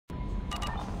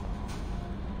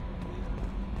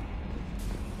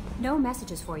No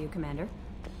messages for you, Commander.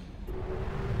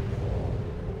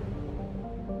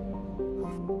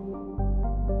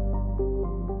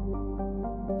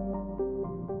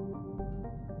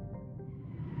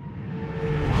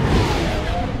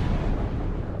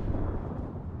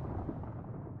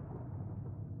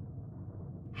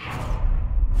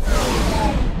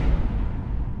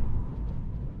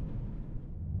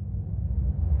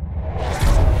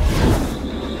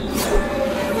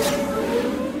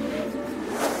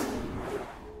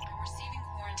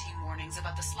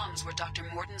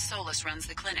 Runs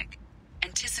the clinic.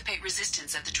 Anticipate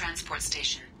resistance at the transport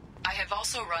station. I have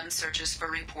also run searches for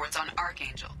reports on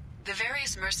Archangel. The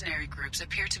various mercenary groups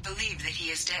appear to believe that he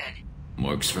is dead.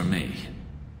 Works for me.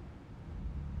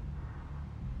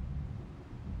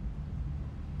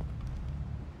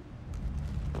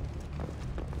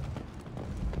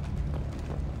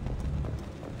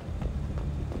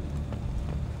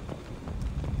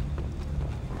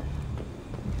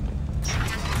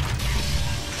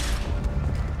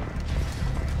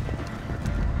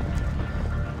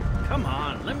 Come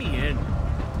on, let me in.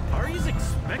 Ari's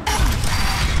expecting me.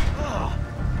 Ugh,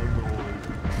 annoying.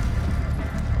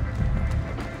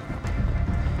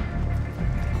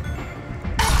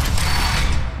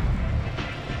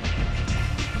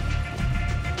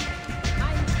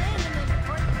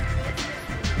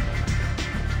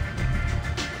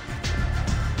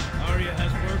 Aria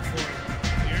has work for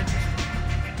you. You're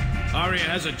interested? Aria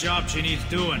has a job she needs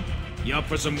doing. You up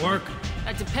for some work?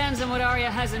 That depends on what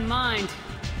Arya has in mind.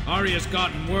 Aria's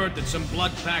gotten word that some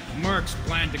blood-packed mercs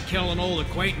plan to kill an old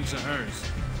acquaintance of hers.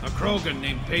 A Krogan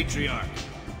named Patriarch.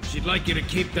 She'd like you to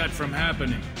keep that from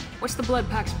happening. What's the Blood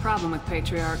Pack's problem with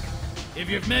Patriarch? If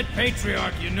you've met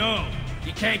Patriarch, you know.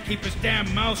 He can't keep his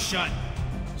damn mouth shut.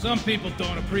 Some people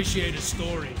don't appreciate his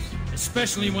stories.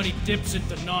 Especially when he dips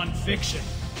into non-fiction.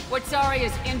 What's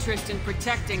Arya's interest in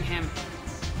protecting him?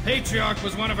 Patriarch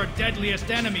was one of her deadliest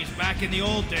enemies back in the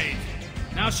old days.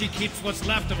 Now she keeps what's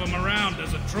left of him around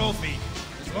as a trophy.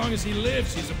 As long as he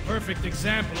lives, he's a perfect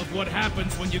example of what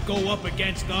happens when you go up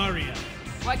against Arya.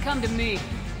 Why come to me?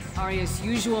 Arya's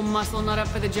usual muscle not up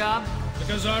for the job?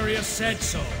 Because Arya said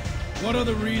so. What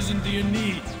other reason do you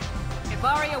need? If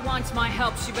Arya wants my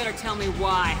help, she better tell me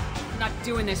why. I'm not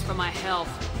doing this for my health.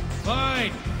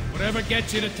 Fine. Whatever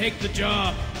gets you to take the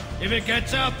job. If it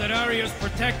gets out that Arya's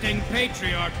protecting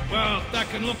Patriarch, well, that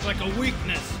can look like a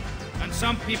weakness. And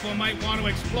some people might want to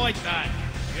exploit that.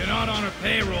 You're not on her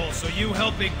payroll, so you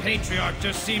helping Patriarch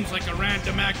just seems like a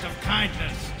random act of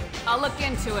kindness. I'll look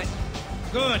into it.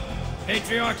 Good.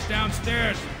 Patriarch's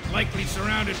downstairs, likely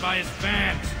surrounded by his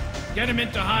fans. Get him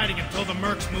into hiding until the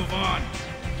mercs move on.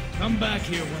 Come back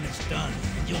here when it's done,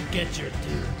 and you'll get your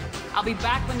due. I'll be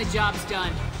back when the job's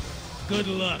done. Good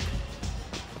luck.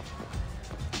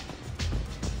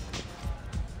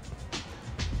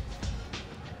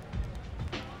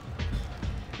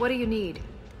 What do you need?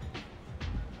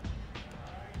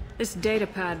 This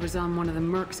datapad was on one of the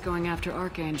mercs going after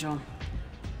Archangel.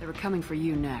 They were coming for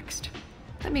you next.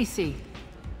 Let me see.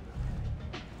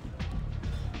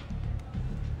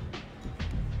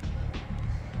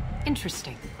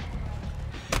 Interesting.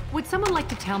 Would someone like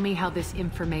to tell me how this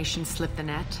information slipped the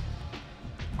net?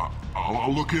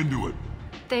 I'll look into it.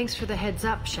 Thanks for the heads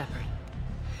up, Shepard.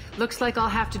 Looks like I'll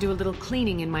have to do a little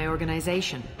cleaning in my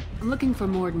organization. I'm looking for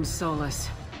Morden Solus.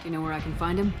 Do you know where I can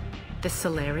find him? The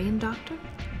Solarian doctor?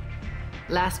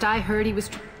 Last I heard, he was...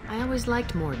 I always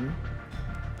liked Morden.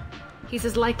 He's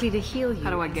as likely to heal you.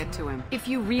 How do I get to him? If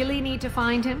you really need to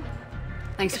find him...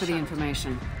 Thanks for the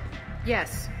information.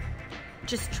 Yes.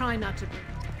 Just try not to...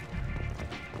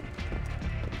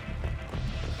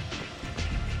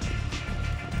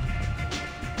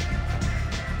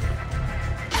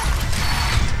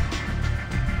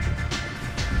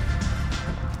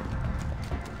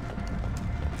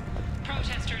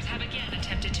 Protesters have again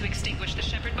attempted to extinguish the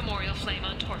Shepard Memorial flame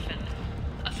on Torfin.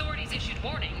 Authorities issued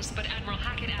warnings, but Admiral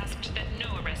Hackett asked that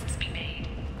no arrests be made.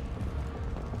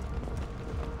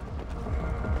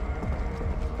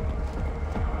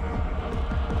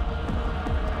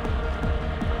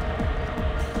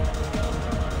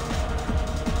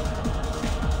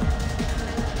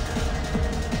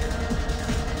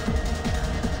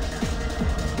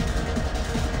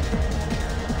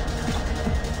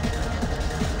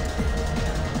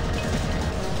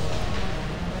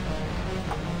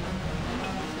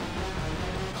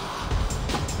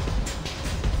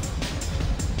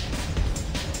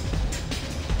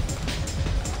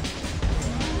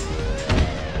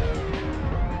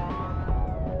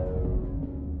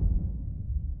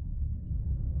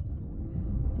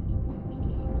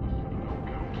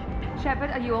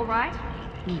 Shepard, are you all right?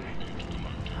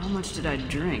 How much did I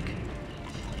drink?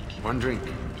 One drink.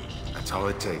 That's all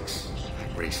it takes.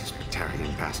 That racist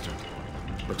Batarian bastard.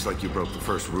 Looks like you broke the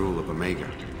first rule of Omega.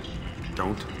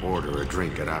 Don't order a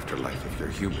drink at Afterlife if you're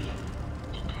human.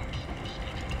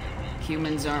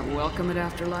 Humans aren't welcome at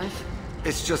Afterlife?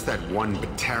 It's just that one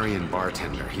Batarian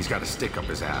bartender. He's got a stick up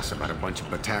his ass about a bunch of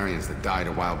Batarians that died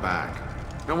a while back.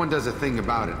 No one does a thing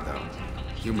about it, though.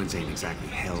 Humans ain't exactly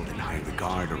held in high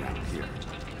regard around here.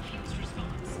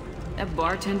 That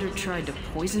bartender tried to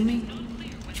poison me?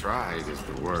 Tried is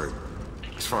the word.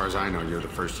 As far as I know, you're the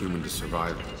first human to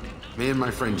survive it. Me and my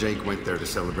friend Jake went there to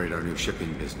celebrate our new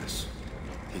shipping business.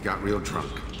 He got real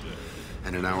drunk,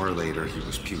 and an hour later he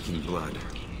was puking blood.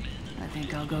 I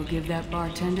think I'll go give that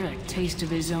bartender a taste of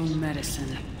his own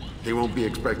medicine. He won't be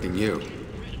expecting you,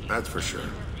 that's for sure.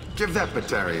 Give that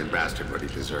Batarian bastard what he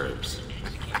deserves.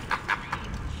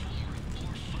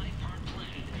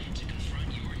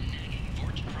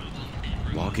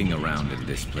 Walking around in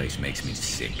this place makes me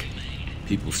sick.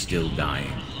 People still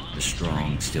dying. The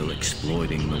strong still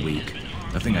exploiting the weak.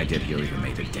 Nothing I did here even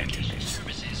made a dent in this.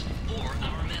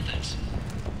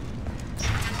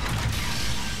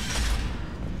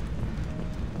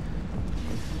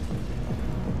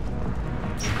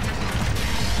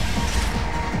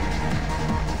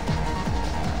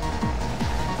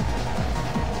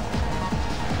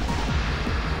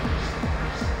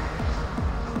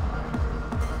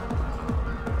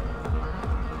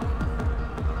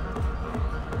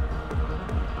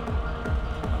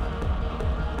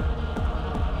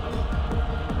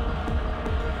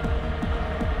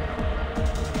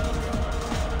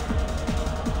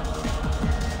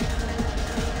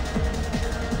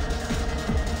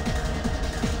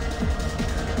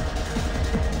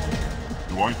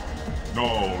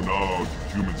 No,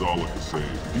 humans all look the same.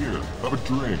 Here, have a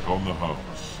drink on the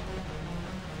house.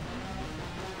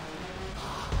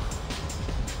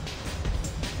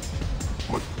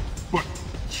 But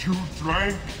you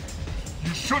drank?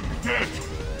 You shouldn't get.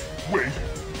 Wait,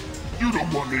 you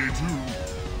don't want me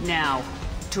to. Now,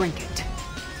 drink it.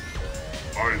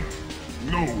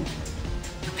 No,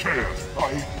 you can't.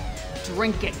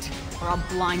 Drink it, or I'll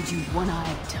blind you one eye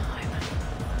at a time.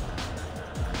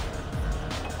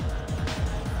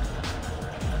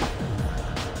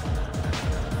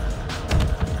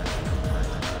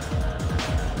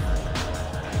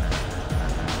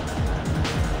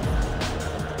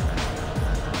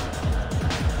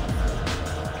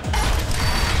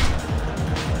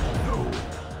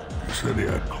 Said he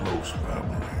had close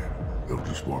family. They'll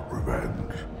just want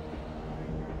revenge.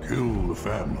 Kill the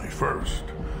family first.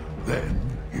 Then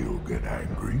he'll get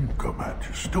angry and come at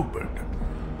you stupid.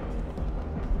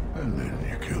 And then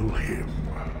you kill him.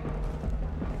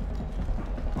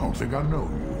 I don't think I know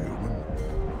you, human.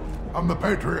 I'm the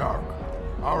Patriarch.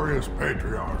 Aria's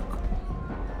Patriarch.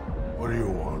 What do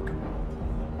you want?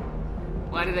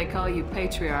 Why do they call you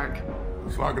Patriarch?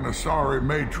 It's like an Asari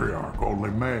matriarch,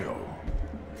 only male.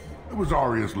 It was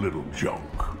Aria's little junk.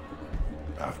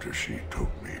 After she took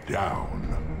me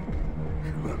down,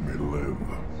 she let me live.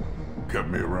 Kept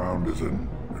me around as an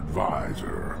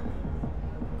advisor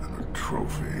and a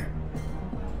trophy.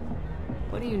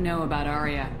 What do you know about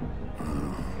Aria?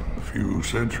 A few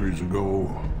centuries ago,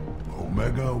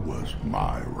 Omega was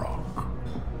my rock.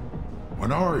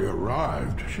 When Aria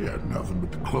arrived, she had nothing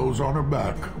but the clothes on her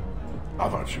back. I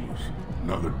thought she was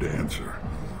another dancer.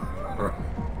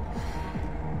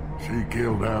 She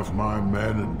killed half my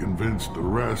men and convinced the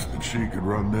rest that she could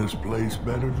run this place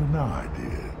better than I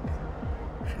did.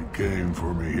 She came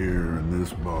for me here in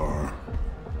this bar.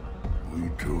 We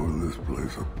tore this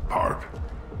place apart.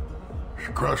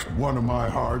 She crushed one of my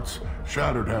hearts,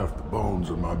 shattered half the bones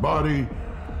in my body,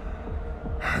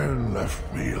 and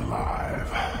left me alive.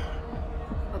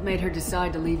 What made her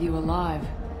decide to leave you alive?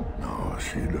 No,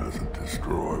 she doesn't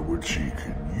destroy what she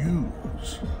can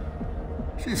use.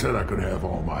 She said I could have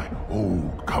all my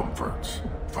old comforts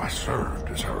if I served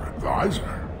as her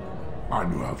advisor. I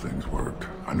knew how things worked.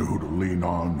 I knew who to lean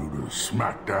on, who to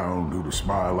smack down, who to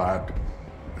smile at.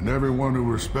 And everyone who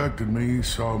respected me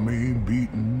saw me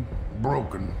beaten,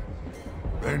 broken.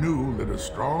 They knew that as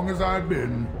strong as I'd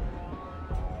been,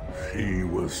 she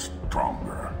was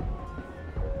stronger.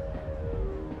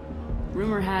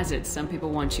 Rumor has it some people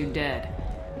want you dead.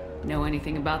 Know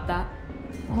anything about that?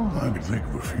 Well, I could think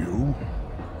of a few.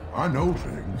 I know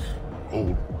things.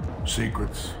 Old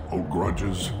secrets, old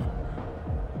grudges.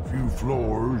 A few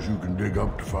floors you can dig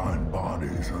up to find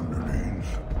bodies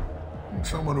underneath. And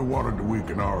someone who wanted to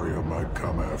weaken Aria might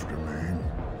come after me.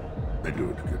 They do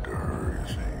it to get to her,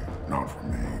 you see, not for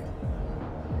me.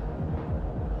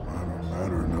 I don't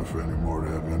matter enough anymore to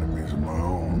have enemies of my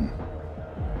own.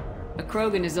 A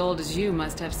Krogan as old as you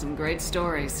must have some great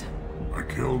stories. I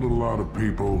killed a lot of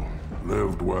people,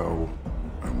 lived well,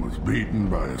 and was beaten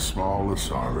by a small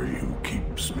Asari who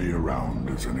keeps me around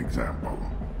as an example.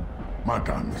 My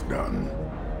time is done.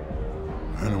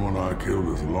 Anyone I killed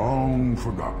is long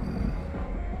forgotten.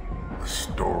 The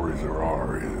stories are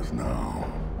Arya's now.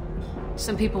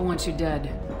 Some people want you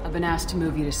dead. I've been asked to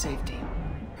move you to safety.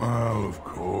 Well, of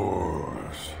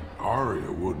course.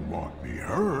 Arya wouldn't want me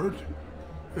hurt.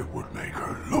 It would make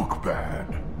her look bad.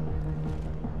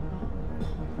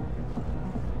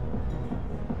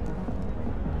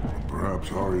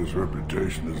 Perhaps Arya's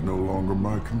reputation is no longer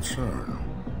my concern.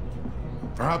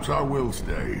 Perhaps I will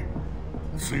stay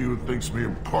and see who thinks me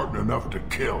important enough to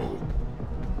kill.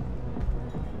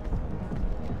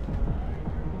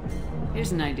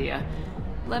 Here's an idea.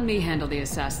 Let me handle the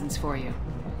assassins for you.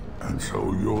 And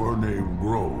so your name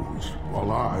grows, while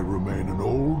I remain an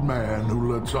old man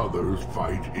who lets others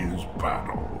fight his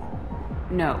battle.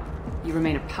 No. You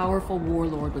remain a powerful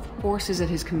warlord with forces at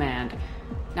his command.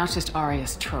 Now it's just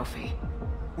Arya's trophy.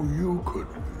 Well, you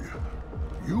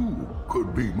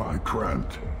could be my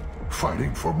Trent,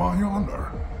 fighting for my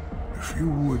honor. If you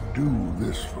would do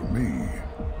this for me,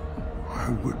 I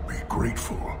would be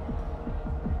grateful.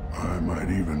 I might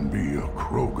even be a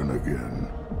Krogan again.